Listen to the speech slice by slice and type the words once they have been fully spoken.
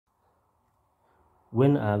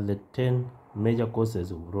When are the 10 major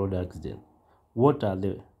causes of road accidents? What are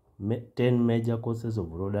the 10 major causes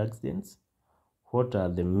of road accidents? What are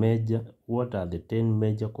the 10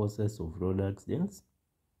 major causes of road accidents?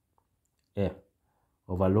 A.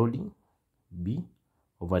 Overloading. B.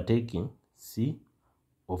 Overtaking. C.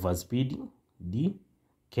 Overspeeding. D.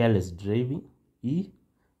 Careless driving. E.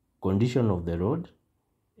 Condition of the road.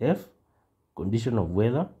 F. Condition of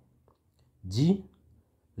weather. G.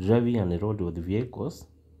 Driving on the road with vehicles.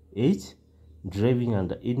 H. Driving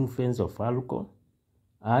under influence of alcohol.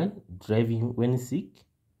 I. Driving when sick.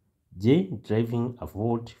 J. Driving a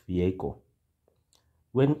faulty vehicle.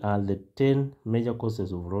 When are the 10 major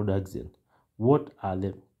causes of road accident? What are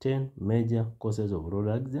the 10 major causes of road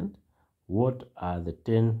accident? What are the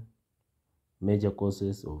 10 major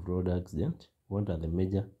causes of road accident? What are the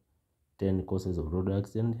major 10 causes of road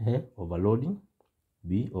accident? A. Overloading.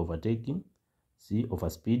 B. Overtaking. C.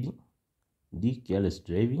 Overspeeding. D. Careless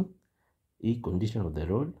driving. E. Condition of the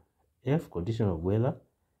road. F. Condition of weather.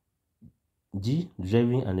 G.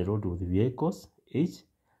 Driving on the road with vehicles. H.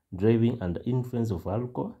 Driving under influence of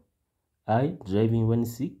alcohol. I. Driving when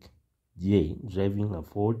sick. J. Driving a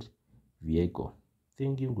faulty vehicle.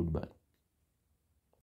 Thank you. Goodbye.